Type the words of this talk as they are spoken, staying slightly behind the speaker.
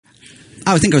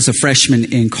I think I was a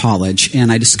freshman in college,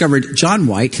 and I discovered John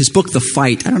White, his book, The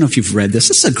Fight. I don't know if you've read this.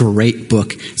 This is a great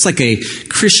book. It's like a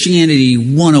Christianity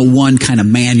 101 kind of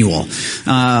manual.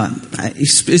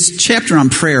 His chapter on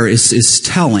prayer is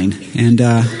telling, and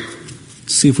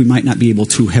see if we might not be able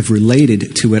to have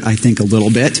related to it, I think, a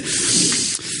little bit.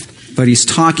 But he's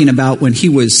talking about when he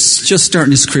was just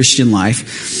starting his Christian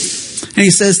life. And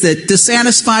he says that,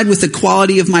 dissatisfied with the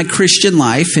quality of my Christian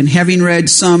life and having read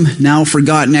some now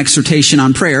forgotten exhortation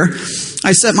on prayer,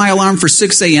 I set my alarm for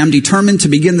 6 a.m., determined to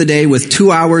begin the day with 2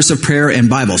 hours of prayer and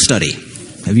Bible study.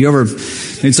 Have you ever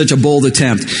made such a bold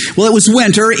attempt? Well, it was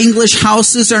winter. English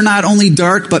houses are not only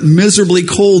dark, but miserably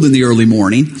cold in the early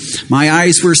morning. My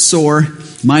eyes were sore.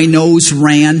 My nose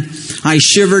ran. I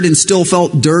shivered and still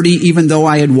felt dirty, even though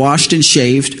I had washed and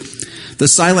shaved. The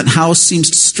silent house seemed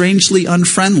strangely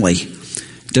unfriendly.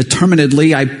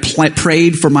 Determinedly, I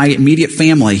prayed for my immediate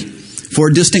family, for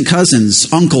distant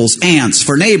cousins, uncles, aunts,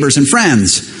 for neighbors and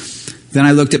friends. Then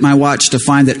I looked at my watch to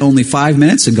find that only 5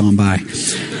 minutes had gone by.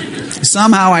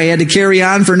 Somehow I had to carry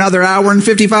on for another hour and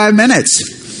 55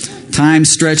 minutes. Time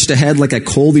stretched ahead like a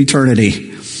cold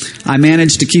eternity. I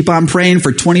managed to keep on praying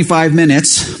for 25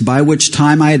 minutes, by which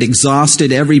time I had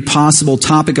exhausted every possible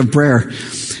topic of prayer.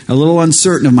 A little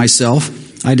uncertain of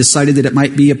myself, I decided that it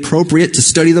might be appropriate to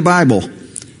study the Bible.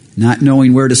 Not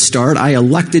knowing where to start, I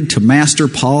elected to master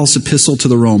Paul's epistle to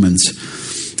the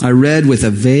Romans. I read with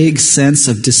a vague sense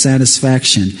of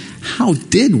dissatisfaction. How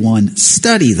did one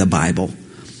study the Bible?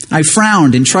 I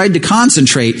frowned and tried to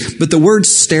concentrate, but the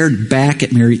words stared back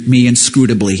at me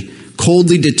inscrutably,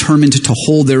 coldly determined to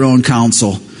hold their own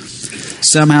counsel.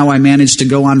 Somehow I managed to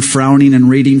go on frowning and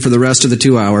reading for the rest of the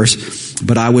 2 hours,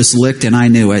 but I was licked and I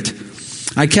knew it.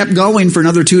 I kept going for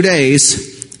another 2 days,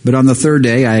 but on the third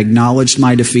day I acknowledged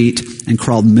my defeat and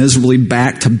crawled miserably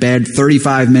back to bed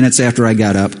 35 minutes after I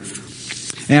got up.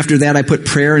 After that I put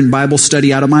prayer and Bible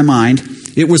study out of my mind.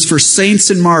 It was for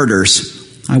saints and martyrs.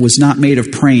 I was not made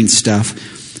of praying stuff,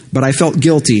 but I felt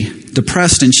guilty,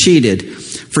 depressed, and cheated.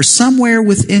 For somewhere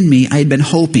within me I had been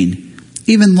hoping,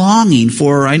 even longing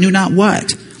for I knew not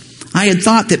what. I had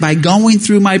thought that by going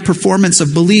through my performance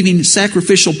of believing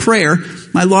sacrificial prayer,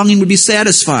 my longing would be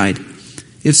satisfied.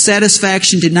 If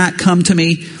satisfaction did not come to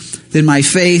me, then my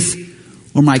faith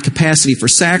or my capacity for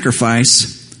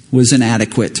sacrifice was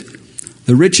inadequate.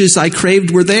 The riches I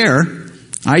craved were there.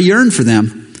 I yearned for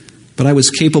them, but I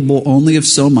was capable only of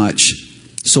so much,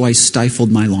 so I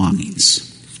stifled my longings.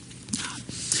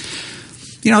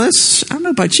 You know, I don't know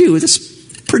about you, that's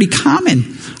pretty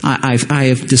common. I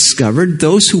have discovered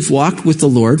those who've walked with the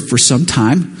Lord for some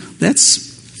time,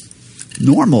 that's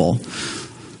normal.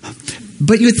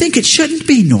 But you would think it shouldn't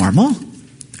be normal.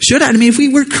 Should it? I mean, if we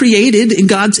were created in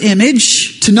God's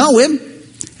image to know Him,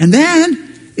 and then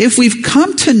if we've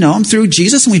come to know Him through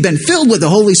Jesus and we've been filled with the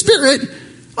Holy Spirit,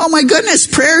 oh my goodness,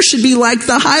 prayer should be like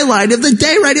the highlight of the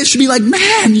day, right? It should be like,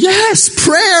 man, yes,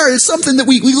 prayer is something that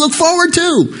we look forward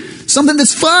to, something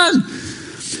that's fun.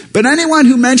 But anyone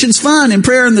who mentions fun and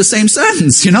prayer in the same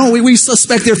sentence, we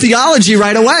suspect their theology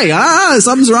right away.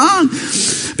 Something's wrong.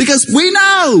 Because we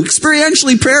know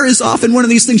experientially prayer is often one of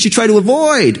these things you try to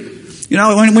avoid.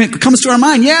 When it comes to our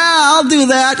mind, yeah, I'll do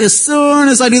that as soon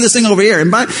as I do this thing over here.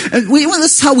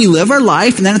 This is how we live our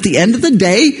life. And then at the end of the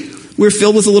day, we're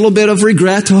filled with a little bit of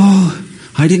regret. Oh,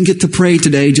 I didn't get to pray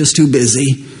today, just too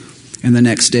busy. And the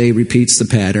next day repeats the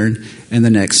pattern. And the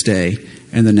next day,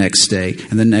 and the next day,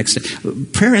 and the next day.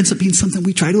 Prayer ends up being something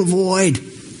we try to avoid.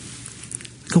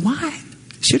 Why?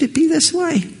 Should it be this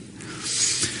way?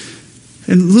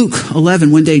 In Luke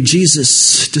 11, one day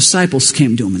Jesus' disciples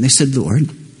came to him and they said, Lord,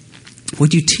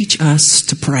 would you teach us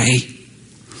to pray?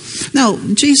 Now,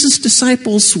 Jesus'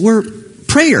 disciples were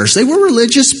prayers. They were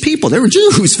religious people. They were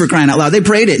Jews, for crying out loud. They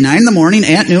prayed at 9 in the morning,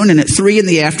 at noon, and at 3 in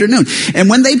the afternoon. And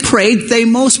when they prayed, they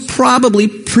most probably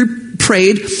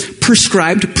prayed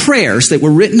prescribed prayers that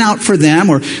were written out for them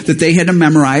or that they had to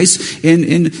memorize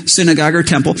in synagogue or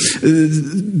temple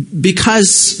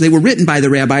because they were written by the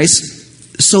rabbis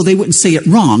so they wouldn't say it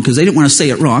wrong because they didn't want to say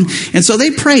it wrong. And so they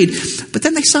prayed, but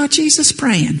then they saw Jesus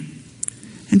praying.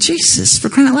 And Jesus, for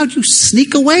crying out loud, you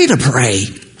sneak away to pray.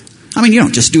 I mean, you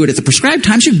don't just do it at the prescribed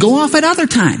times. You go off at other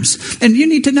times. And you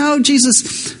need to know,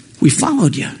 Jesus, we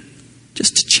followed you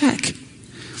just to check.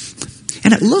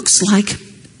 And it looks like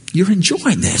you're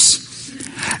enjoying this.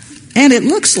 And it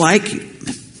looks like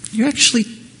you're actually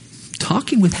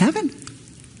talking with heaven.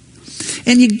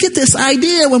 And you get this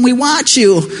idea when we watch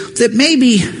you that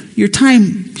maybe your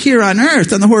time here on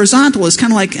earth, on the horizontal, is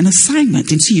kind of like an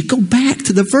assignment. And so you go back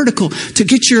to the vertical to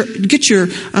get your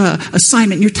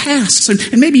assignment, your tasks.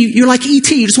 And maybe you're like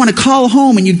E.T., you just want to call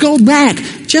home and you go back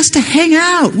just to hang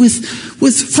out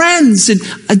with friends and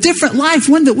a different life,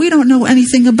 one that we don't know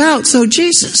anything about. So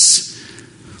Jesus,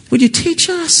 would you teach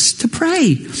us to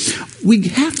pray? We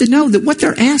have to know that what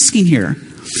they're asking here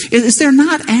is they're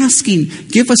not asking,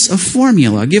 give us a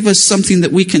formula, give us something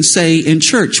that we can say in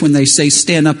church when they say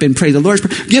stand up and pray the Lord's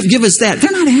Prayer. Give us that.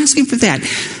 They're not asking for that.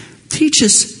 Teach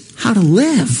us how to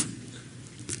live.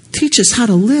 Teach us how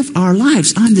to live our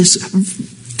lives on this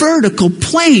vertical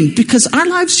plane, because our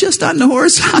life's just on the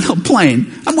horizontal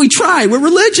plane. And we try. We're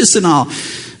religious and all.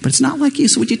 But it's not like you.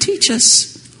 So would you teach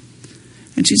us?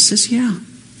 And Jesus says, yeah,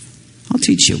 I'll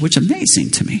teach you, which is amazing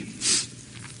to me.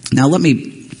 Now let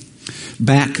me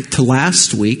back to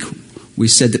last week. We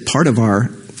said that part of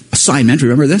our assignment,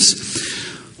 remember this,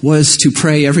 was to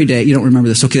pray every day. You don't remember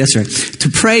this? Okay, that's right. To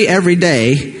pray every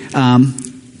day,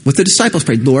 what the disciples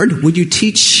prayed, Lord, would you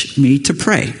teach me to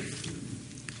pray?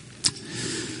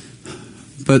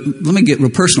 But let me get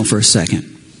real personal for a second.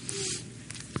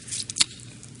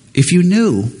 If you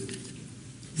knew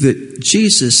that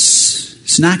Jesus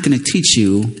is not going to teach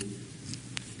you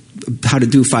how to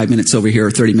do 5 minutes over here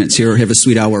or 30 minutes here or have a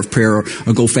sweet hour of prayer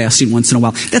or go fasting once in a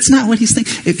while. That's not what he's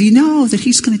thinking. If you know that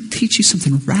he's going to teach you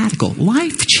something radical,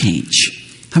 life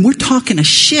change, and we're talking a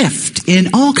shift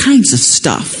in all kinds of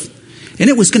stuff, and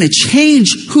it was going to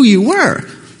change who you were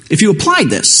if you applied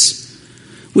this,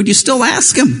 would you still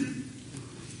ask him?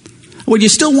 Would you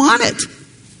still want it?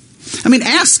 I mean,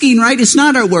 asking, right, it's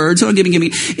not our words. Oh, give me.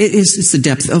 It's the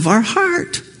depth of our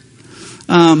heart.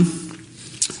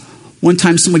 One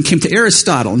time someone came to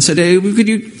Aristotle and said, hey, could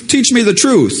you teach me the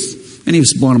truth? And he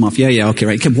was blowing him off. Yeah, okay,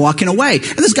 right. He kept walking away.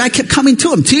 And this guy kept coming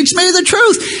to him. Teach me the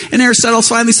truth. And Aristotle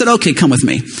finally said, okay, come with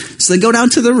me. So they go down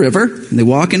to the river and they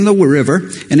walk into the river,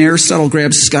 and Aristotle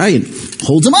grabs this guy and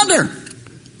holds him under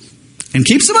and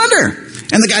keeps him under.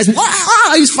 And the guy's,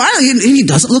 wow, he's finally, he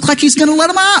doesn't look like he's going to let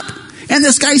him up. And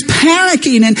this guy's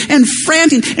panicking and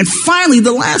frantic. And finally,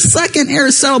 the last second,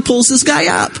 Aristotle pulls this guy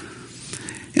up.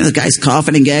 And the guy's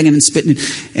coughing and gagging and spitting.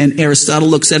 And Aristotle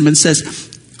looks at him and says,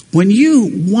 when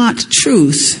you want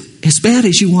truth as bad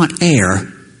as you want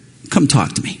air, come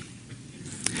talk to me.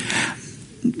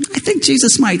 I think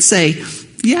Jesus might say,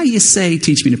 yeah, you say,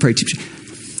 teach me to pray. Teach me.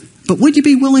 But would you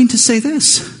be willing to say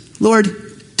this? Lord,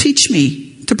 teach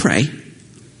me to pray.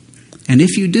 And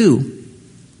if you do,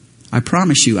 I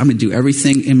promise you, I'm going to do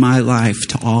everything in my life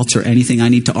to alter anything I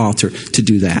need to alter to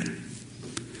do that.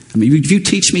 I mean, if you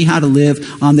teach me how to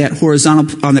live on that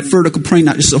horizontal, on that vertical plane,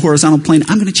 not just a horizontal plane,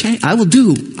 I'm going to change. I will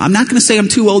do. I'm not going to say I'm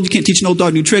too old. You can't teach an old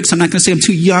dog new tricks. I'm not going to say I'm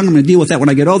too young. I'm going to deal with that when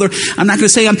I get older. I'm not going to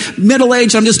say I'm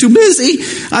middle-aged. I'm just too busy.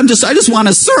 I just want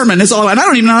a sermon. It's all. And I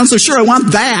don't even know. I'm so sure I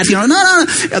want that. You know, no.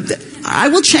 I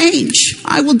will change.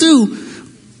 I will do.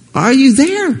 Are you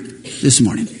there this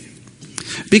morning?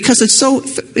 Because it's so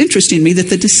interesting to me that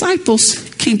the disciples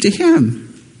came to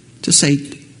him to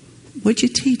say, would you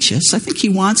teach us? I think he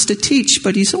wants to teach,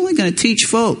 but he's only going to teach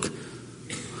folk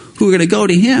who are going to go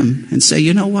to him and say,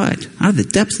 you know what? Out of the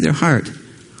depth of their heart,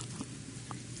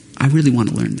 I really want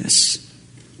to learn this.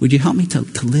 Would you help me to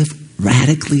live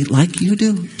radically like you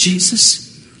do,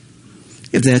 Jesus?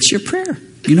 If that's your prayer,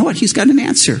 you know what? He's got an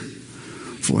answer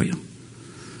for you.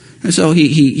 And so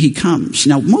he comes.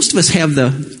 Now, most of us have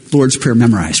the Lord's Prayer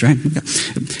memorized, right?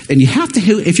 And you have to,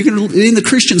 if you're going to, in the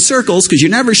Christian circles, because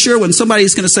you're never sure when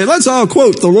somebody's going to say, let's all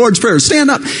quote the Lord's Prayer, stand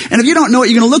up. And if you don't know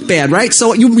it, you're going to look bad, right?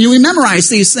 So you memorize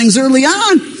these things early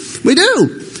on. We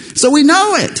do. So we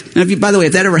know it. And if you, by the way,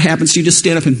 if that ever happens, you just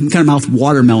stand up and kind of mouth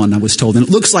watermelon, I was told. And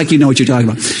it looks like you know what you're talking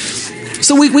about.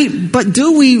 So but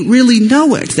do we really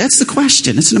know it? That's the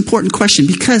question. It's an important question,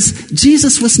 because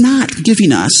Jesus was not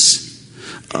giving us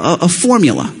a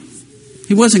formula.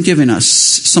 He wasn't giving us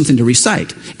something to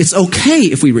recite. It's okay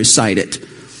if we recite it.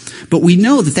 But we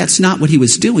know that that's not what he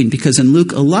was doing, because in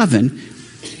Luke 11,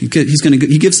 he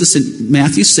gives this in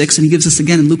Matthew 6, and he gives this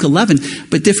again in Luke 11,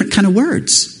 but different kind of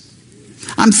words.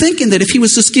 I'm thinking that if he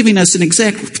was just giving us an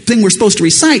exact thing we're supposed to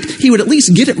recite, he would at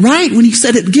least get it right when he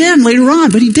said it again later on.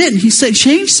 But he didn't. He said,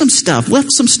 change some stuff, left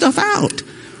some stuff out.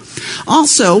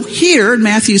 Also, here in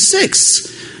Matthew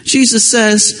 6, Jesus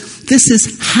says, this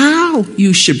is how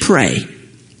you should pray.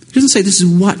 He doesn't say this is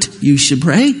what you should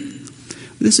pray.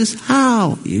 This is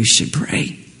how you should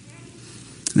pray.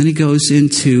 And then he goes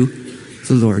into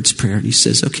the Lord's Prayer and he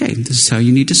says, okay, this is how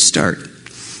you need to start.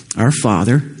 Our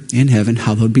Father in heaven,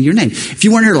 hallowed be your name. If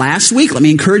you weren't here last week, let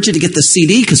me encourage you to get the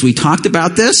CD, because we talked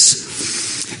about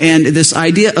this. And this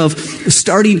idea of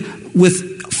starting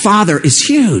with Father is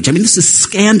huge. I mean, this is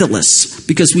scandalous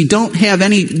because we don't have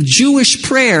any Jewish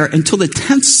prayer until the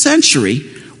 10th century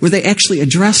where they actually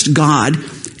addressed God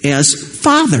as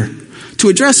Father. To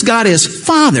address God as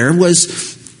Father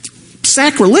was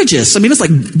sacrilegious. I mean, it's like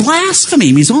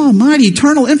blasphemy. He's almighty,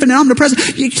 eternal, infinite,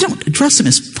 omnipresent. You don't address him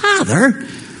as Father.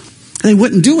 They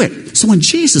wouldn't do it. So when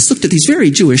Jesus looked at these very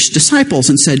Jewish disciples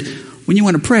and said, when you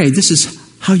want to pray, this is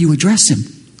how you address him.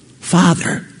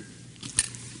 Father.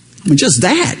 I mean, just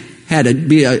that had to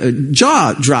be a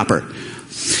jaw dropper.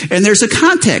 And there's a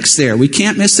context there. We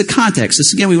can't miss the context.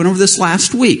 This again, we went over this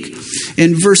last week.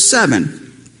 In verse 7,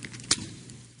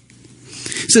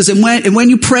 it says, and when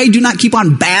you pray, do not keep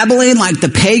on babbling like the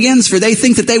pagans, for they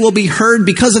think that they will be heard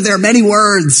because of their many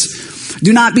words.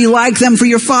 Do not be like them, for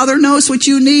your Father knows what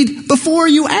you need before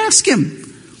you ask him.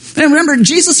 And remember,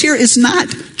 Jesus here is not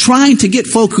trying to get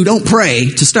folk who don't pray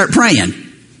to start praying.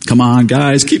 Come on,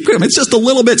 guys, keep going. It's just a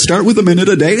little bit. Start with a minute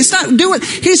a day. He's not doing.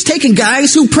 He's taking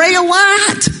guys who pray a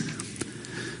lot.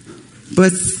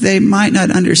 But they might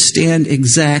not understand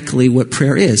exactly what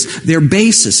prayer is. Their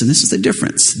basis, and this is the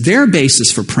difference, their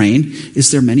basis for praying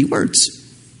is their many words.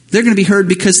 They're going to be heard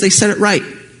because they said it right.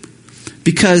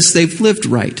 Because they've lived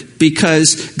right.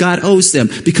 Because God owes them.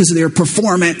 Because of their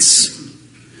performance.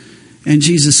 And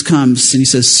Jesus comes and he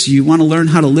says, you want to learn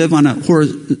how to live on a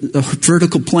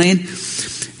vertical plane?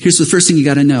 Here's the first thing you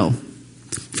got to know.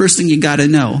 First thing you got to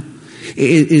know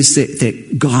is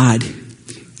that God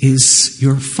is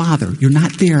your Father. You're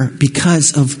not there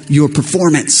because of your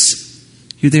performance.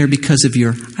 You're there because of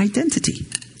your identity.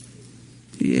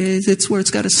 It's where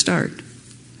it's got to start.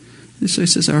 So he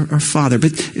says, our Father.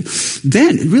 But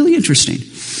then, really interesting,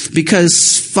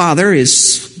 because Father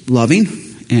is loving,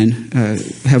 and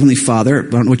Heavenly Father, I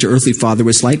don't know what your earthly father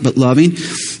was like, but loving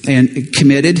and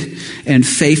committed and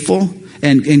faithful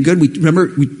and good. We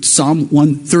remember Psalm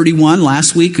 131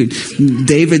 last week.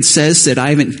 David says that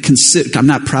I'm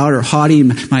not proud or haughty.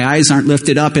 My eyes aren't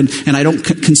lifted up, and I don't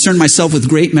concern myself with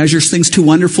great measures, things too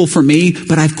wonderful for me.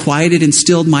 But I've quieted and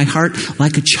stilled my heart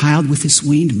like a child with his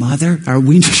weaned mother, or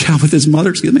weaned child with his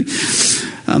mother. Excuse me.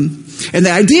 And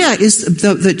the idea is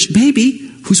the baby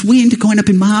who's weaned going up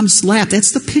in mom's lap.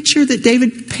 That's the picture that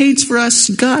David paints for us.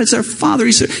 God is our Father.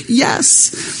 He said,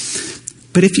 yes.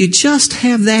 But if you just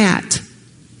have that,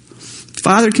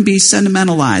 Father can be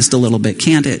sentimentalized a little bit,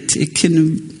 can't it? It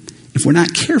can, if we're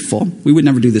not careful, we would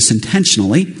never do this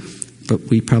intentionally, but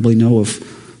we probably know of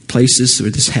places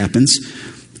where this happens.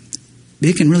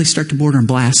 It can really start to border on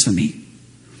blasphemy.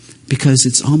 Because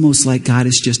it's almost like God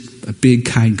is just a big,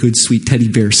 kind, good, sweet teddy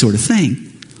bear sort of thing.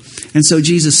 And so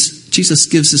Jesus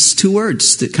gives us two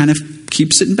words that kind of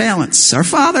keeps it in balance. Our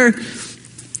Father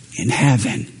in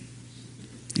heaven.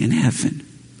 In heaven.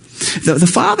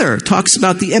 The Father talks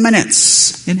about the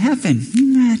immanence in heaven.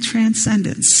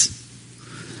 Transcendence.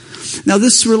 Now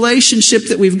this relationship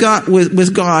that we've got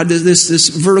with God, this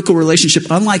vertical relationship,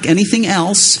 unlike anything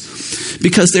else,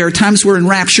 because there are times we're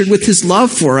enraptured with his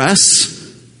love for us,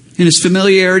 in his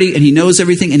familiarity, and he knows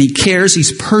everything, and he cares.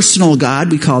 He's personal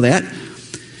God, we call that.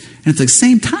 And at the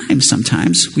same time,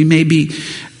 sometimes, we may be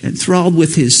enthralled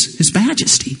with his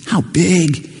majesty, how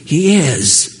big he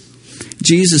is.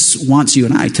 Jesus wants you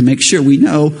and I to make sure we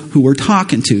know who we're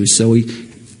talking to. So he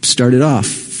started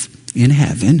off in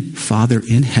heaven, Father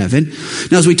in heaven.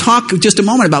 Now, as we talk just a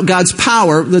moment about God's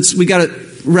power, we got to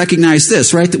recognize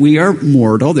this, right? That we are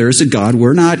mortal. There is a God.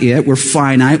 We're not it. We're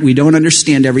finite. We don't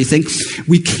understand everything.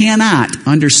 We cannot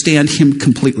understand him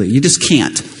completely. You just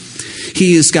can't.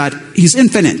 He's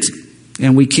infinite.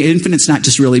 And infinite's not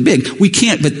just really big. We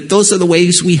can't, but those are the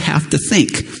ways we have to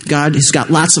think. God has got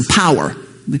lots of power.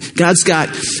 God's got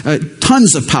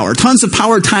tons of power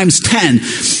times 10.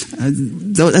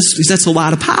 That's a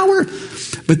lot of power.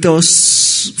 But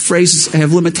those phrases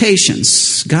have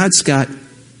limitations. God's got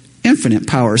infinite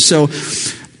power. So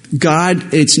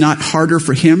God, it's not harder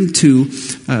for him to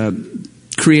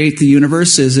create the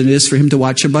universe as it is for him to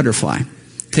watch a butterfly.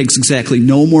 It takes exactly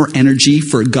no more energy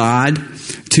for God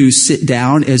to sit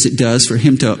down as it does for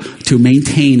him to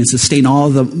maintain and sustain all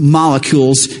the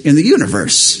molecules in the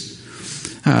universe.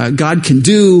 God can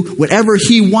do whatever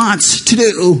he wants to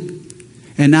do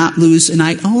and not lose an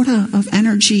iota of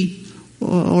energy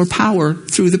or power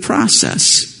through the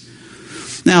process.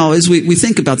 Now, as we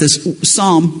think about this,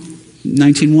 Psalm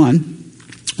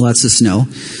 19:1 lets us know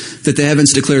that the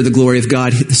heavens declare the glory of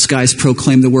God, the skies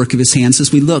proclaim the work of his hands.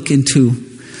 As we look into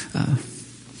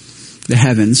the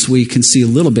heavens, we can see a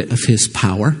little bit of his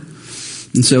power.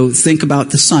 And so think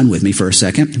about the sun with me for a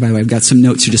second. By the way, I've got some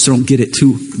notes here just so I don't get it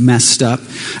too messed up.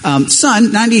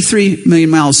 Sun, 93 million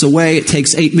miles away. It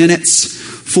takes 8 minutes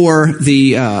for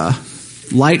the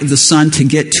light of the sun to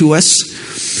get to us.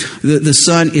 The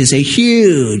sun is a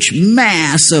huge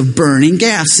mass of burning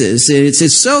gases.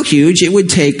 It's so huge, it would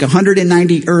take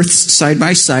 190 Earths side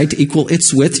by side to equal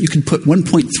its width. You could put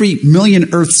 1.3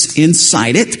 million Earths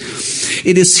inside it.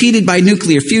 It is heated by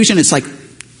nuclear fusion. It's like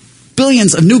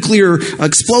billions of nuclear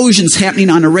explosions happening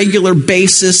on a regular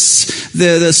basis.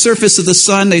 The surface of the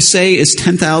sun, they say, is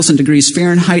 10,000 degrees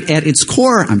Fahrenheit at its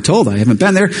core. I'm told, I haven't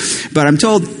been there, but I'm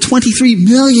told 23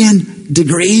 million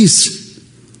degrees.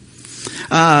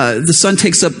 The sun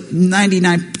takes up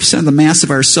 99% of the mass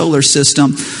of our solar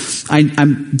system. I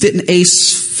didn't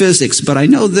ace physics, but I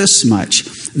know this much,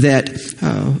 that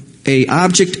a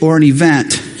object or an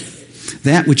event,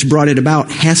 that which brought it about,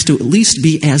 has to at least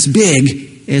be as big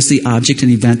as the object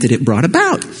and event that it brought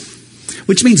about.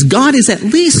 Which means God is at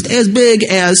least as big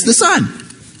as the sun.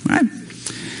 Right?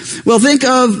 Well, think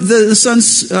of the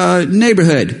sun's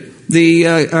neighborhood,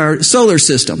 our solar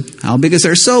system. How big is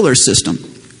our solar system?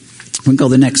 We'll go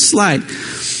to the next slide.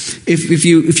 If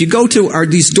you go to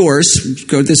these doors,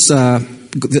 go to this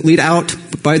that lead out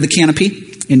by the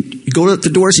canopy, and you go to the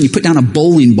doors and you put down a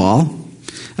bowling ball.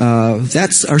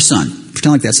 That's our sun.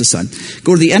 Pretend like that's the sun.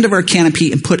 Go to the end of our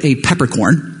canopy and put a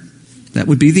peppercorn. That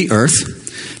would be the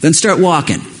earth. Then start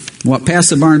walking. Walk past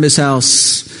the Barnabas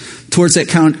house, towards that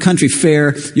country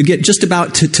fair. You get just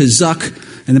about to Zuck,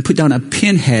 and then put down a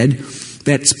pinhead.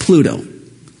 That's Pluto.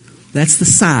 That's the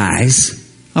size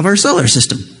of our solar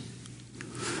system.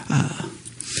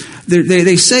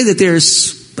 They say that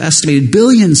there's estimated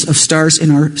billions of stars in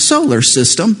our solar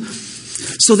system,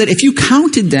 so that if you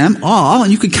counted them all,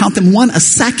 and you could count them one a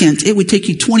second, it would take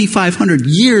you 2,500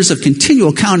 years of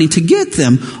continual counting to get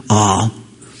them all.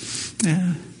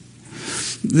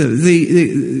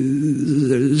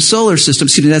 The solar system,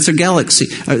 that's our galaxy,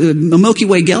 the Milky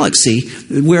Way galaxy,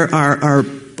 where our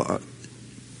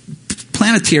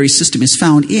planetary system is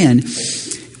found in,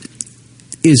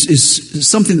 is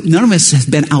something none of us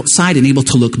have been outside and able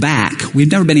to look back.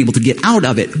 We've never been able to get out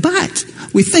of it, but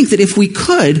we think that if we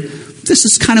could, this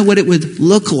is kind of what it would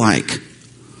look like.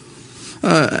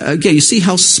 Again, you see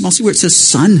how small, see where it says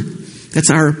sun?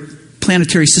 That's our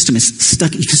planetary system is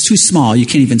stuck. It's too small. You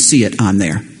can't even see it on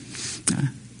there.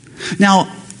 Now,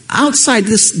 outside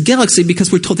this galaxy,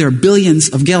 because we're told there are billions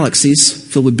of galaxies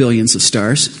filled with billions of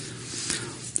stars,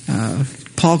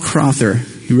 Paul Crowther,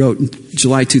 he wrote in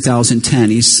July 2010,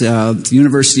 he's the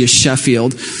University of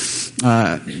Sheffield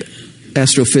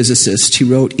astrophysicist. He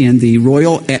wrote in the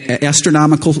Royal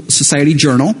Astronomical Society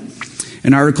Journal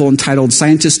an article entitled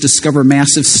 "Scientists Discover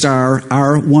Massive Star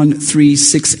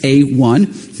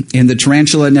R136A1 in the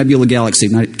Tarantula Nebula Galaxy."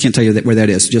 And I can't tell you where that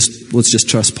is. Let's just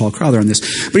trust Paul Crowther on this.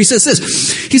 But he says this.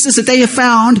 He says that they have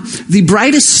found the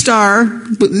brightest star,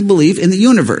 we believe, in the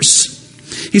universe.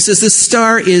 He says this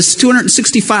star is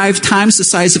 265 times the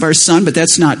size of our sun, but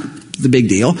that's not the big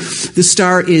deal. This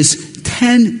star is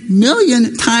 10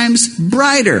 million times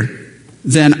brighter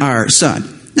than our sun.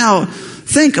 Now,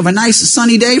 think of a nice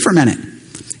sunny day for a minute.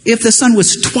 If the sun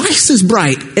was twice as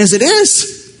bright as it is,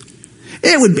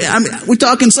 it would be, we're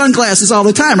talking sunglasses all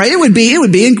the time, right? It would be,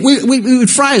 we would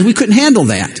fry. We couldn't handle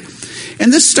that.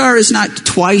 And this star is not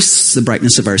twice the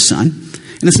brightness of our sun.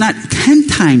 And it's not 10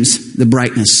 times the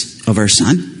brightness of our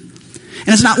sun. And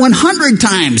it's not 100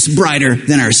 times brighter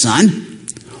than our sun.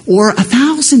 Or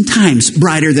 1,000 times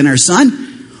brighter than our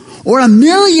sun. Or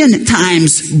 1,000,000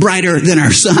 times brighter than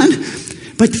our sun.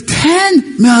 But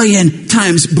 10 million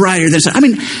times brighter than the sun. I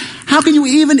mean, how can you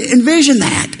even envision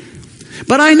that?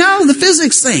 But I know the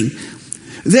physics thing.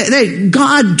 That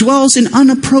God dwells in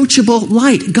unapproachable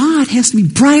light. God has to be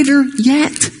brighter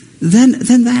yet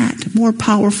than that. More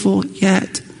powerful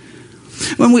yet.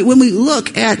 When we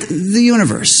look at the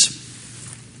universe,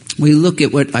 we look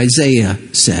at what Isaiah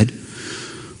said,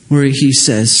 where he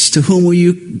says,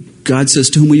 God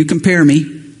says, to whom will you compare me?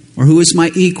 Or who is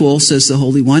my equal, says the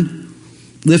Holy One?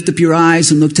 Lift up your eyes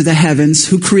and look to the heavens.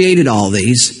 Who created all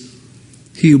these?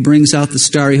 He who brings out the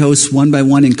starry hosts one by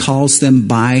one and calls them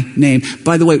by name.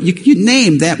 By the way, you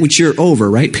name that which you're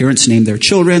over, right? Parents name their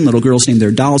children. Little girls name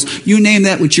their dolls. You name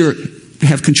that which you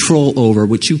have control over,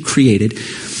 which you created.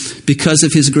 Because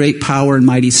of his great power and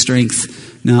mighty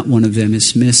strength, not one of them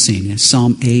is missing.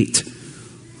 Psalm 8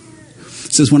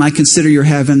 says, when I consider your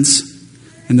heavens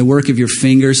and the work of your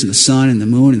fingers and the sun and the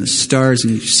moon and the stars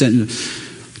and you set in the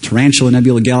Tarantula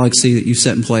Nebula Galaxy that you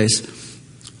set in place,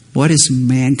 what is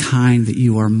mankind that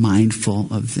you are mindful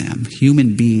of them?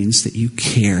 Human beings that you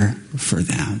care for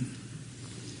them.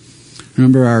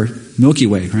 Remember our Milky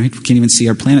Way, right? We can't even see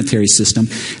our planetary system.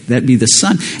 That'd be the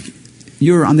sun.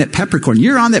 You're on that peppercorn.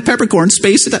 You're on that peppercorn,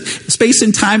 space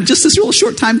and time, just this real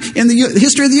short time in the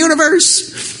history of the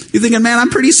universe. You're thinking, man, I'm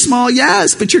pretty small.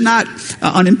 Yes, but you're not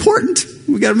unimportant.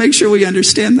 We got to make sure we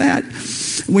understand that.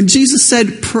 When Jesus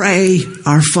said, pray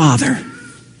our Father,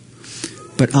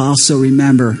 but also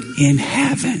remember, in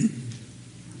heaven,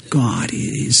 God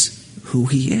is who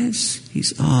he is.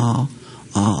 He's all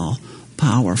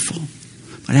powerful.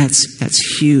 But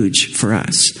that's huge for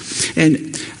us.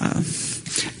 And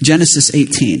Genesis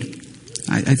 18,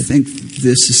 I think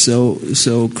this is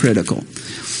so critical.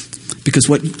 Because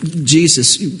what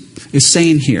Jesus is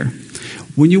saying here,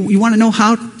 when you want to know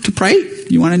how to pray,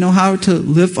 you want to know how to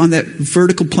live on that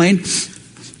vertical plane,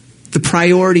 the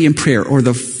priority in prayer, or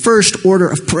the first order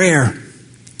of prayer,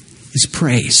 is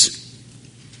praise.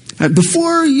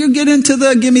 Before you get into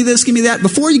the give me this, give me that,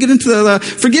 before you get into the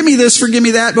forgive me this, forgive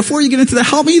me that, before you get into the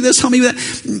help me this, help me that,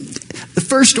 the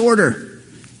first order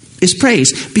is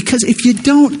praise. Because if you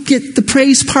don't get the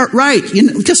praise part right,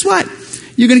 guess what?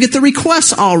 You're going to get the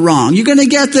requests all wrong. You're going to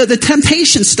get the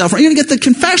temptation stuff wrong. You're going to get the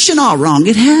confession all wrong.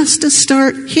 It has to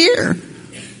start here.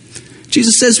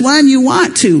 Jesus says when you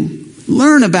want to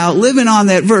learn about living on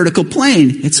that vertical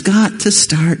plane, it's got to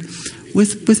start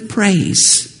with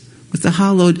praise. With the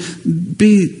hallowed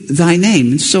be thy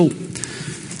name. And so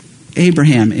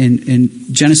Abraham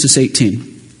in Genesis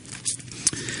 18,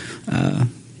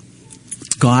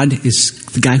 God is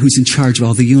the guy who's in charge of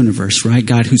all the universe, right?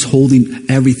 God who's holding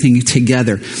everything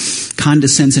together,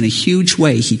 condescends in a huge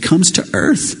way. He comes to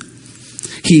earth.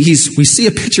 We see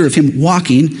a picture of him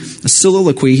walking, a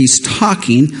soliloquy. He's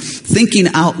talking, thinking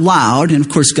out loud. And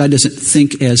of course, God doesn't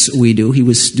think as we do. He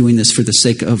was doing this for the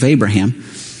sake of Abraham.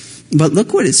 But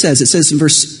look what it says. It says in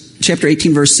chapter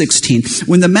 18, verse 16,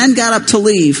 when the men got up to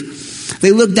leave,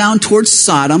 they looked down towards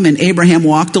Sodom, and Abraham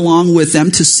walked along with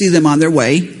them to see them on their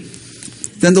way.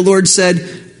 Then the Lord said,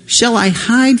 shall I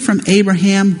hide from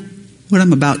Abraham what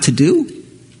I'm about to do?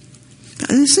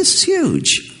 This is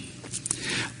huge.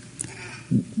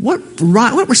 What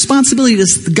responsibility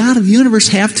does the God of the universe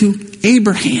have to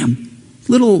Abraham?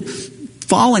 Little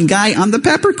fallen guy on the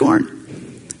peppercorn.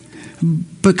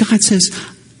 But God says,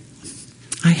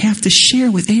 I have to share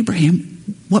with Abraham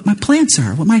what my plans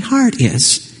are, what my heart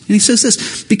is. And he says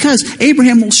this, because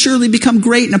Abraham will surely become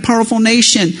great and a powerful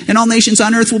nation, and all nations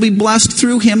on earth will be blessed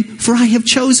through him, for I have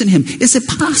chosen him. Is it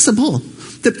possible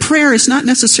that prayer is not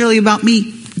necessarily about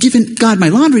me giving God my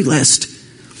laundry list,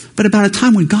 but about a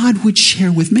time when God would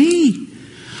share with me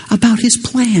about his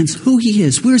plans, who he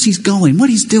is, where's he's going, what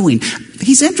he's doing.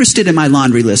 He's interested in my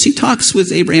laundry list. He talks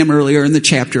with Abraham earlier in the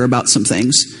chapter about some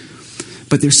things.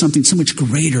 But there's something so much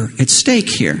greater at stake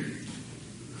here.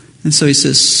 And so he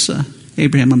says,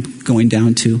 Abraham, I'm going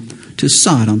down to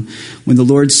Sodom. When the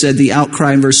Lord said the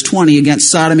outcry in verse 20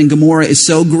 against Sodom and Gomorrah is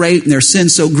so great and their sin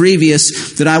so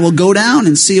grievous that I will go down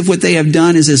and see if what they have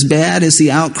done is as bad as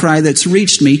the outcry that's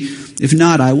reached me. If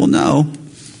not, I will know.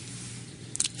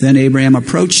 Then Abraham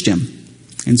approached him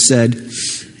and said,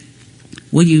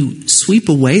 will you sweep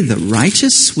away the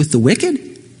righteous with the wicked?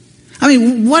 I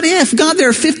mean, what if, God, there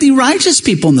are 50 righteous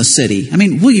people in the city? I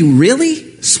mean, will you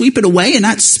really sweep it away and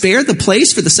not spare the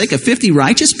place for the sake of 50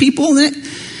 righteous people in it?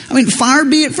 I mean, far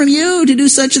be it from you to do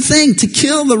such a thing, to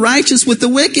kill the righteous with the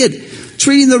wicked,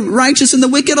 treating the righteous and the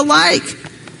wicked alike.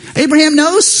 Abraham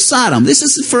knows Sodom. This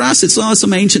isn't for us. It's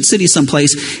some ancient city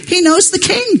someplace. He knows the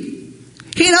king.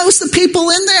 He knows the people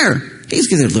in there. He's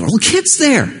got their little kids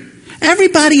there.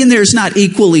 Everybody in there is not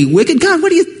equally wicked. God,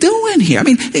 what are you doing here? I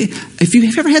mean, if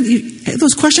you've ever had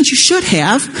those questions, you should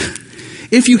have.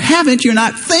 If you haven't, you're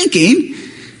not thinking.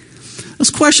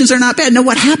 Those questions are not bad. Now,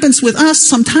 what happens with us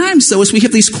sometimes, though, is we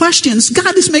have these questions.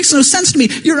 God, this makes no sense to me.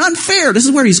 You're unfair. This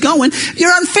is where he's going.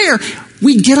 You're unfair.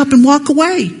 We get up and walk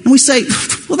away. And we say,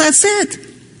 well, that's it.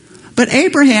 But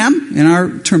Abraham, in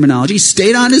our terminology,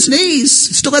 stayed on his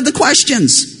knees. Still had the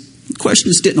questions. The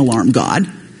questions didn't alarm God.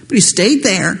 But he stayed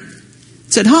there.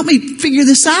 Said, help me figure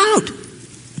this out.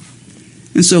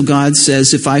 And so God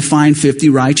says, if I find 50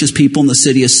 righteous people in the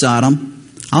city of Sodom,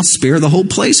 I'll spare the whole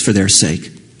place for their sake.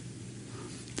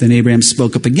 Then Abraham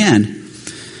spoke up again.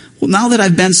 Well, now that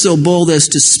I've been so bold as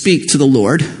to speak to the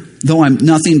Lord, though I'm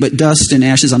nothing but dust and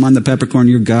ashes, I'm on the peppercorn,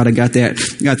 you're God, I got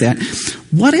that.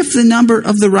 What if the number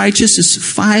of the righteous is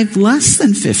 5 less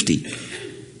than 50?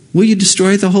 Will you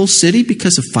destroy the whole city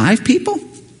because of 5 people?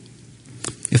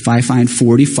 If I find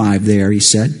 45 there, he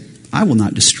said, I will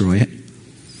not destroy it.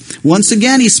 Once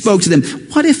again, he spoke to them.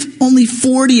 What if only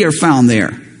 40 are found there?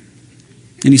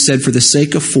 And he said, for the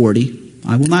sake of 40,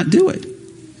 I will not do it.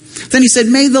 Then he said,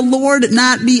 may the Lord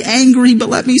not be angry, but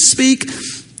let me speak.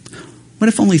 What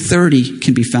if only 30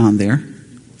 can be found there?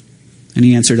 And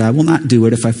he answered, I will not do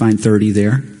it if I find 30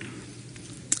 there.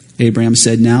 Abraham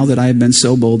said, now that I have been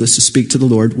so bold as to speak to the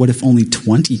Lord, what if only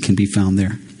 20 can be found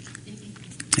there?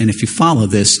 And if you follow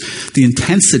this, the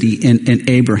intensity in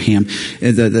Abraham,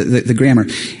 the grammar,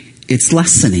 it's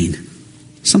lessening.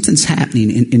 Something's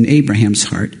happening in Abraham's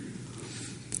heart.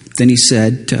 Then he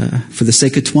said, for the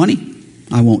sake of 20,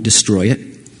 I won't destroy it.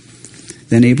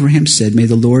 Then Abraham said, may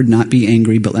the Lord not be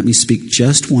angry, but let me speak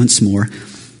just once more.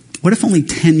 What if only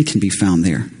 10 can be found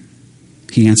there?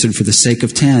 He answered, for the sake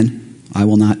of 10, I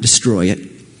will not destroy it.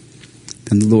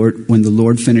 And when the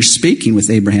Lord finished speaking with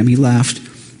Abraham, he left,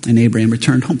 and Abraham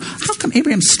returned home. How come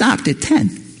Abraham stopped at 10?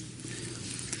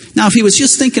 Now, if he was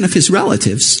just thinking of his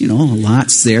relatives,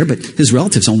 Lot's there, but his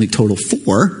relatives only total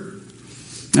 4.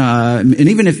 And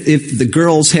even if the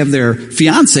girls have their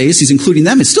fiancés, he's including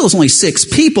them, it still is only 6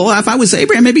 people. If I was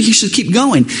Abraham, maybe he should keep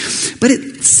going. But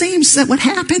it seems that what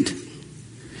happened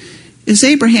is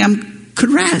Abraham could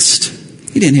rest.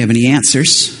 He didn't have any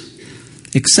answers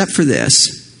except for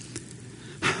this.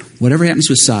 Whatever happens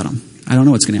with Sodom, I don't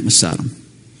know what's going to happen with Sodom.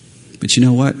 But you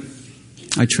know what?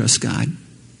 I trust God.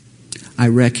 I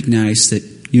recognize that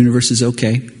the universe is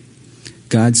okay.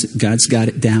 God's got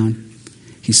it down.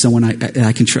 He's someone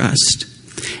I can trust.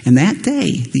 And that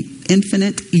day, the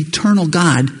infinite, eternal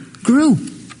God grew.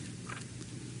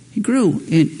 He grew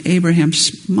in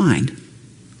Abraham's mind.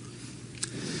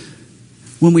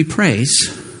 When we praise,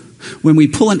 when we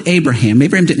pull on Abraham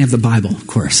didn't have the Bible, of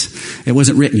course. It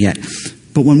wasn't written yet.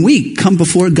 But when we come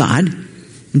before God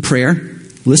in prayer,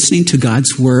 listening to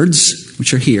God's words,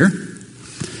 which are here,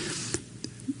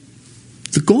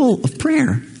 the goal of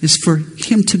prayer is for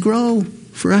him to grow,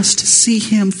 for us to see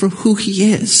him for who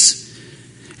he is.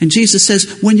 And Jesus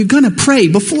says, when you're going to pray,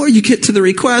 before you get to the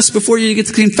request, before you get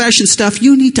to the confession stuff,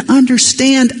 you need to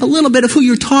understand a little bit of who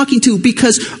you're talking to,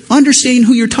 because understanding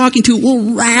who you're talking to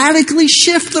will radically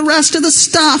shift the rest of the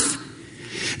stuff.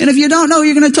 And if you don't know who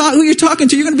you're talking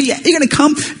to, you're going to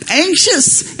come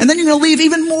anxious, and then you're going to leave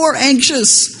even more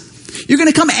anxious. You're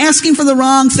going to come asking for the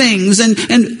wrong things and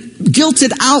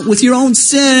guilted out with your own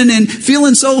sin and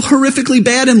feeling so horrifically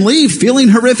bad, and leave feeling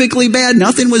horrifically bad.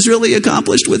 Nothing was really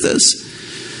accomplished with this.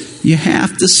 You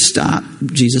have to stop,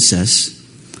 Jesus says.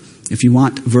 If you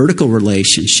want vertical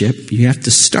relationship, you have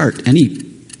to start any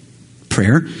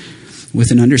prayer with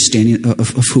an understanding of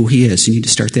who he is. You need to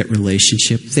start that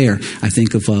relationship there. I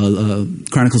think of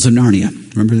Chronicles of Narnia.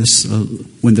 Remember this?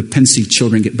 When the Pensy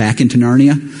children get back into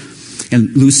Narnia,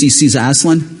 and Lucy sees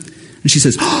Aslan, and she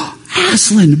says, oh,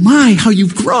 Aslan, my, how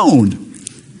you've grown.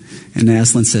 And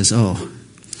Aslan says, oh,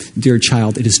 dear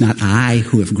child, it is not I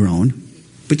who have grown,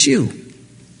 but you.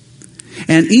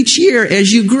 And each year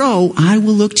as you grow, I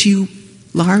will look to you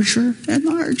larger and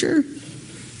larger.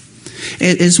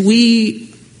 As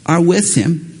we are with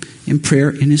him in prayer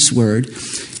in his word,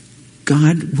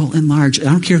 God will enlarge. I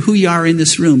don't care who you are in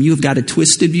this room. You have got a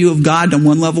twisted view of God on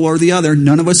one level or the other.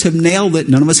 None of us have nailed it.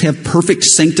 None of us have perfect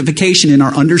sanctification in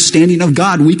our understanding of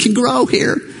God. We can grow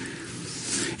here.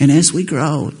 And as we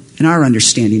grow in our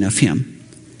understanding of him,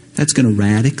 that's going to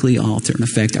radically alter and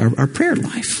affect our prayer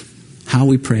life. How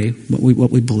we pray,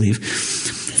 what we believe.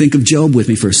 Think of Job with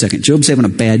me for a second. Job's having a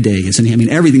bad day, isn't he? I mean,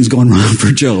 everything's going wrong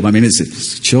for Job. I mean,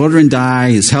 his children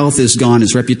die, his health is gone,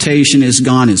 his reputation is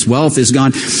gone, his wealth is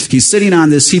gone. He's sitting on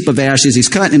this heap of ashes. He's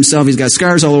cutting himself. He's got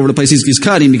scars all over the place. He's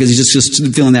cutting because he's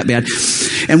just feeling that bad.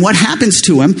 And what happens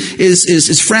to him is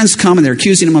his friends come and they're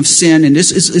accusing him of sin, and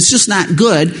it's just not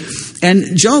good.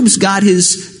 And Job's got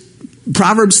his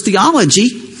Proverbs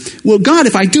theology. Well, God,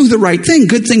 if I do the right thing,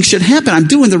 good things should happen. I'm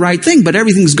doing the right thing, but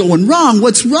everything's going wrong.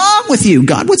 What's wrong with you,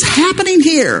 God? What's happening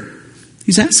here?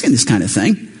 He's asking this kind of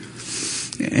thing.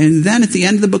 And then at the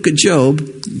end of the book of Job,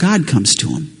 God comes to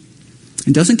him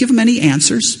and doesn't give him any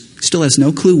answers. Still has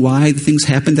no clue why the things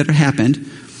happened that are happened.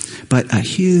 But a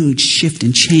huge shift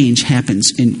and change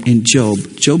happens in Job.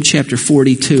 Job chapter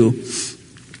 42.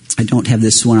 I don't have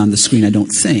this one on the screen, I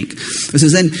don't think. It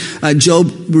says, then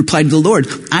Job replied to the Lord,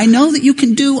 I know that you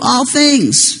can do all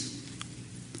things.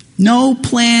 No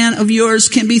plan of yours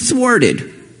can be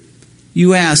thwarted.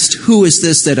 You asked, who is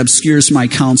this that obscures my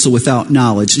counsel without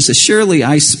knowledge? He says, surely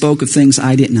I spoke of things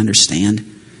I didn't understand.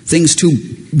 Things too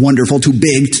wonderful, too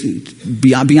big,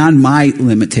 beyond my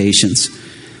limitations.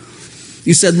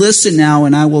 You said, listen now,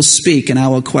 and I will speak, and I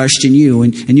will question you,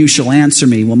 and you shall answer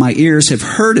me. Well, my ears have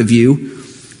heard of you,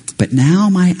 but now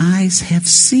my eyes have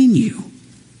seen you.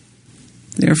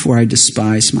 Therefore I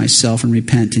despise myself and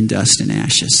repent in dust and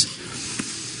ashes.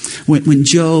 When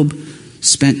Job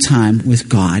spent time with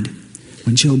God,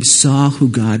 when Job saw who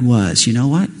God was, you know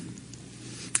what?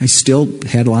 I still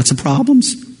had lots of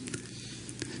problems.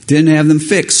 Didn't have them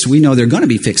fixed. We know they're going to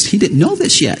be fixed. He didn't know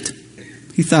this yet.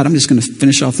 He thought, I'm just going to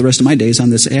finish off the rest of my days on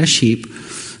this ash heap.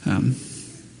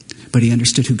 But he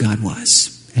understood who God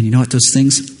was. And you know what? Those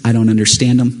things, I don't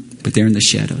understand them, but they're in the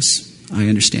shadows. I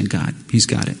understand God. He's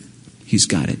got it. He's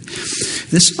got it.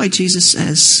 This is why Jesus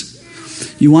says,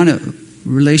 you want a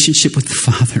relationship with the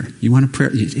Father. You want a prayer.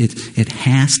 It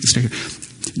has to start here.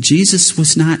 Jesus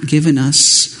was not giving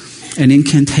us an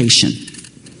incantation.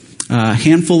 A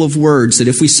handful of words that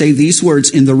if we say these words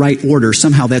in the right order,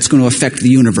 somehow that's going to affect the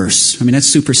universe. I mean, that's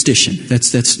superstition.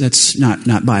 That's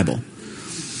not Bible.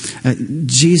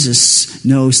 Jesus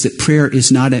knows that prayer is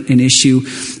not an issue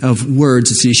of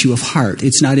words. It's an issue of heart.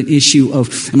 It's not an issue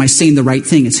of, am I saying the right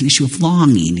thing? It's an issue of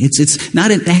longing. It's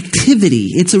not an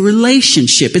activity. It's a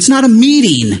relationship. It's not a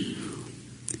meeting.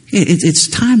 It's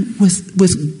time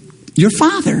with your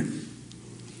Father.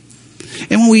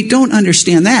 And when we don't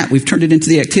understand that, we've turned it into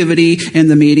the activity and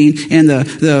the meeting and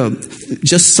the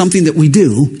just something that we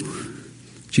do.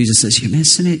 Jesus says, you're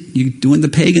missing it. You're doing the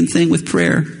pagan thing with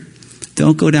prayer.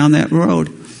 Don't go down that road.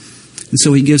 And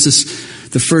so he gives us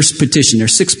the first petition.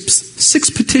 There's six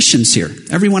petitions here.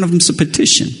 Every one of them's a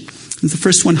petition. And the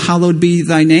first one, hallowed be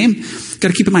thy name. Got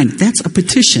to keep in mind, that's a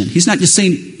petition. He's not just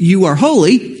saying you are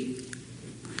holy.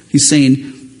 He's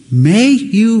saying, may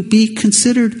you be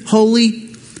considered holy.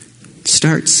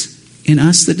 Starts in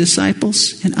us, the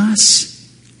disciples, in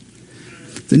us.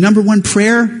 The number one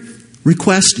prayer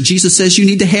request Jesus says you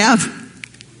need to have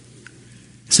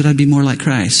is that I'd be more like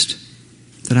Christ,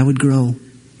 that I would grow,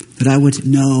 that I would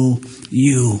know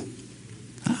you.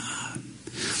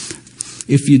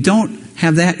 If you don't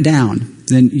have that down,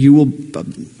 then you will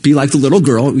be like the little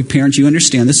girl. Parents, you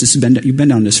understand this. You've been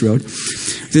down this road.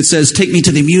 That says, take me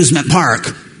to the amusement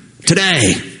park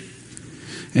today.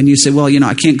 And you say, well,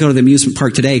 I can't go to the amusement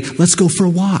park today. Let's go for a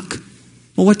walk.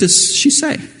 Well, what does she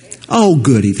say? Oh,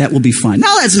 goody, that will be fun.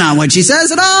 No, that's not what she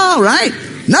says at all, right?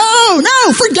 No,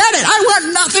 forget it. I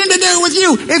want nothing to do with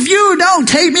you. If you don't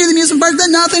take me to the amusement park,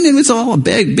 then nothing. And it's all a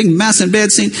big mess and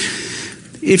bad scene.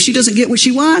 If she doesn't get what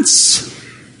she wants,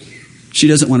 she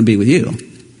doesn't want to be with you.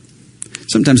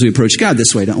 Sometimes we approach God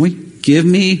this way, don't we? Give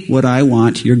me what I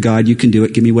want. You're God. You can do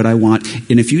it. Give me what I want.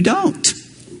 And if you don't,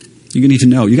 you need to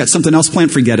know. You got something else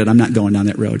planned? Forget it. I'm not going down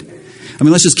that road. I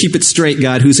mean, let's just keep it straight,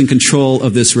 God, who's in control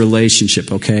of this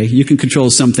relationship, okay? You can control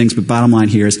some things, but bottom line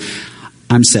here is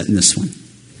I'm setting this one.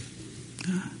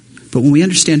 But when we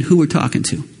understand who we're talking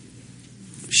to,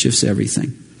 shifts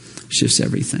everything.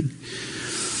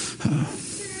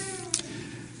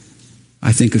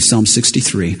 I think of Psalm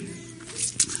 63.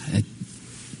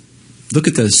 Look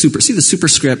at the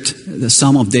superscript, the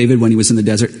Psalm of David when he was in the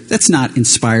desert. That's not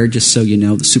inspired, just so you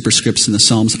know. The superscripts in the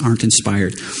Psalms aren't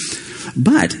inspired.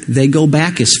 But they go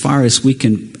back as far as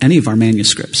any of our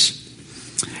manuscripts.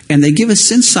 And they give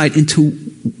us insight into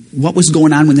what was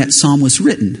going on when that psalm was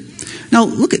written. Now,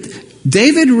 look at,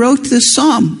 David wrote this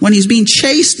psalm when he's being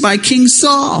chased by King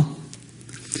Saul.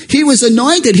 He was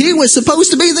anointed. He was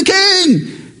supposed to be the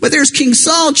king. But there's King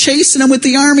Saul chasing him with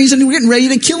the armies and we're getting ready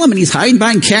to kill him. And he's hiding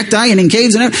behind cacti and in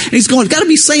caves and he's going, got to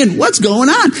be saying, what's going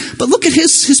on? But look at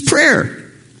his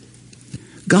prayer.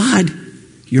 God,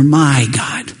 you're my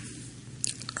God.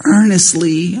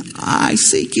 Earnestly I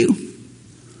seek you.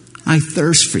 I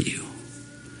thirst for you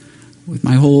with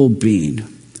my whole being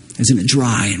as in a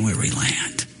dry and weary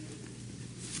land.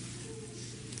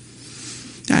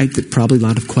 I had probably a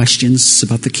lot of questions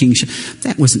about the kingship.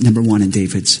 That wasn't number one in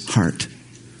David's heart.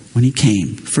 When he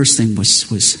came, first thing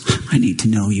was I need to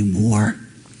know you more.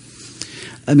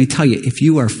 Let me tell you, if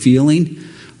you are feeling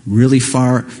really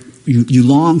far, you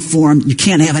long for him, you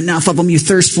can't have enough of him, you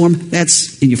thirst for him,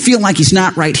 and you feel like he's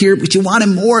not right here, but you want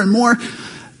him more and more,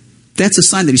 that's a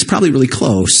sign that he's probably really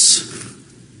close.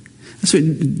 That's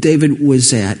what David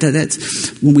was at.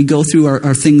 That's when we go through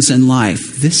our things in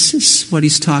life. This is what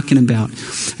he's talking about.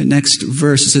 The next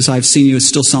verse says, I've seen you, it's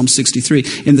still Psalm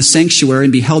 63, in the sanctuary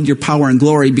and beheld your power and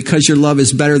glory. Because your love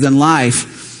is better than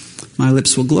life, my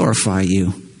lips will glorify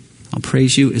you. I'll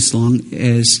praise you as long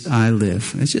as I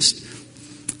live. It's just,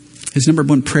 his number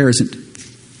one prayer isn't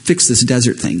fix this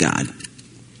desert thing, God.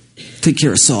 Take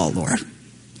care of Saul, Lord.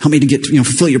 Help me to get,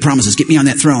 fulfill your promises. Get me on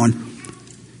that throne.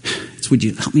 Would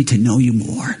you help me to know you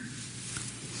more?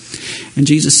 And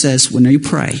Jesus says, when you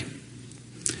pray,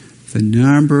 the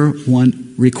number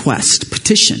one request,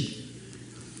 petition,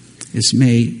 is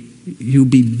may you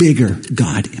be bigger,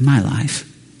 God, in my life.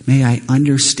 May I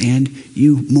understand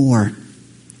you more.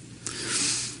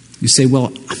 You say,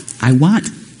 well, I want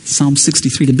Psalm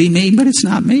 63 to be me, but it's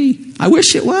not me. I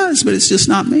wish it was, but it's just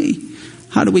not me.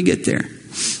 How do we get there?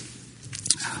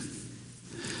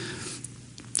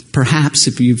 Perhaps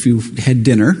if you've had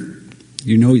dinner,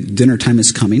 you know dinner time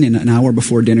is coming, and an hour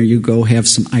before dinner you go have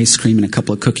some ice cream and a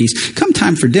couple of cookies. Come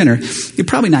time for dinner, you're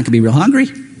probably not going to be real hungry.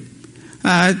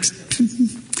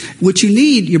 What you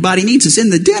need, your body needs, is in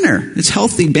the dinner. It's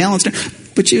healthy, balanced dinner.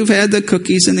 But you've had the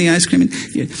cookies and the ice cream.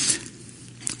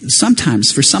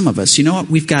 Sometimes, for some of us, you know what?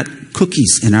 We've got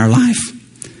cookies in our life.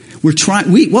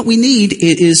 What we need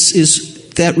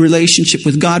is that relationship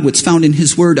with God, what's found in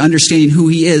His Word, understanding who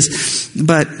He is.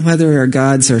 But whether our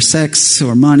gods are sex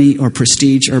or money or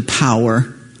prestige or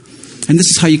power, and this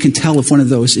is how you can tell if one of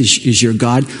those is your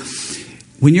God.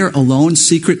 When you're alone,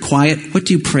 secret, quiet, what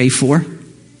do you pray for?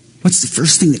 What's the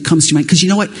first thing that comes to your mind? Because you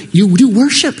know what? You do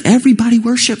worship. Everybody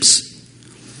worships.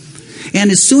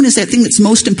 And as soon as that thing that's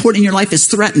most important in your life is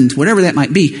threatened, whatever that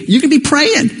might be, you can be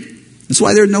praying. That's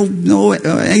why there are no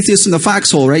atheists in the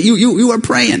foxhole, right? You are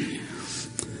praying.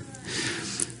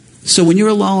 So when you're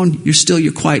alone,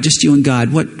 you're quiet, just you and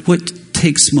God. What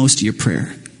takes most of your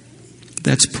prayer?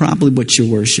 That's probably what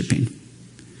you're worshiping.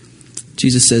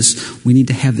 Jesus says we need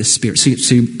to have this spirit.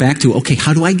 So you're back to, okay,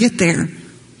 how do I get there?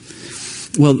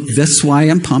 Well, that's why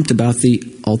I'm pumped about the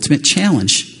ultimate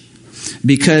challenge.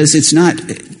 Because it's not,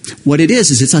 what it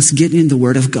is it's us getting in the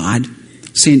Word of God,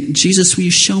 saying, Jesus, will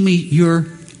you show me your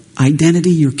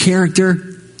identity, your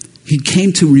character? He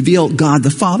came to reveal God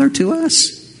the Father to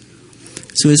us.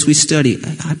 So as we study,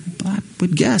 I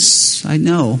would guess, I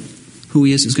know who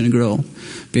He is going to grow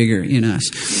bigger in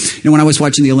us. You know, when I was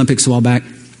watching the Olympics a while back,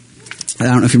 I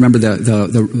don't know if you remember the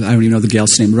I don't even know the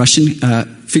gal's name, Russian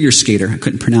figure skater. I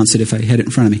couldn't pronounce it if I had it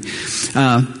in front of me.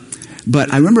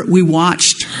 But I remember we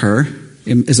watched her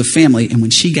as a family, and when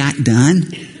she got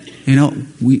done, you know,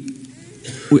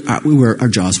 our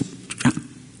jaws,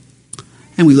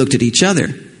 and we looked at each other,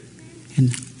 and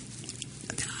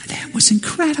that was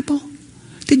incredible.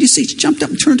 Did you see? She jumped up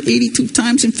and turned 82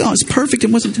 times and fell. It was perfect.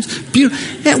 It wasn't just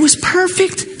beautiful. That was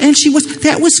perfect, and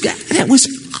that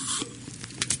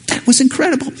was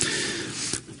incredible.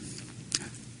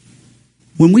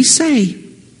 When we say,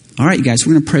 all right, you guys,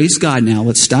 we're going to praise God now.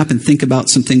 Let's stop and think about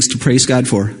some things to praise God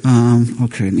for.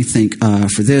 Okay, let me think.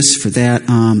 For this, for that.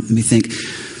 Let me think.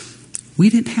 We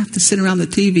didn't have to sit around the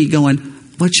TV going,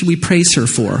 what should we praise her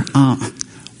for?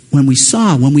 When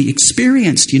we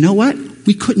experienced, you know what?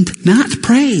 We couldn't not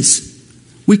praise.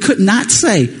 We could not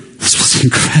say, this was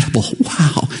incredible.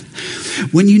 Wow.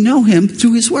 When you know Him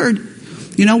through His Word,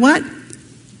 you know what?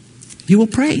 You will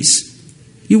praise.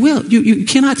 You will. You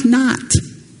cannot not.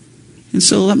 And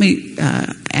so let me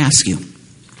ask you,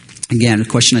 again, a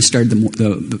question I started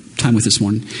the time with this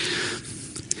morning.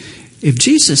 If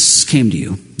Jesus came to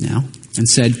you now and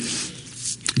said,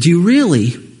 do you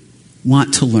really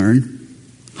want to learn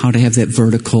how to have that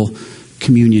vertical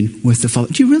communion with the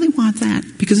Father? Do you really want that?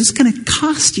 Because it's going to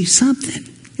cost you something.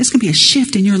 It's going to be a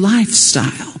shift in your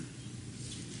lifestyle.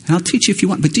 And I'll teach you if you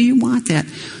want, but do you want that?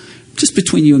 Just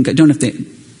between you and God, don't have to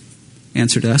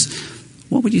answer to us.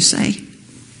 What would you say?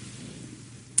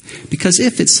 Because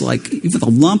if it's like, with a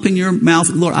lump in your mouth,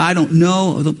 Lord, I don't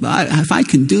know if I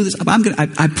can do this.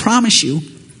 I promise you,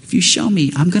 if you show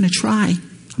me, I'm going to try.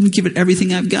 I'm going to give it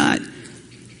everything I've got.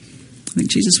 I think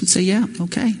Jesus would say, yeah,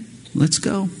 okay, let's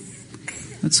go.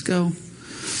 Let's go.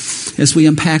 As we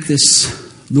unpack this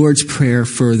Lord's Prayer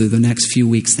further the next few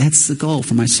weeks, that's the goal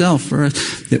for myself, for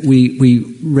us, that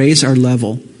we raise our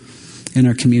level in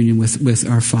our communion with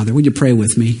our Father. Would you pray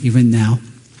with me even now?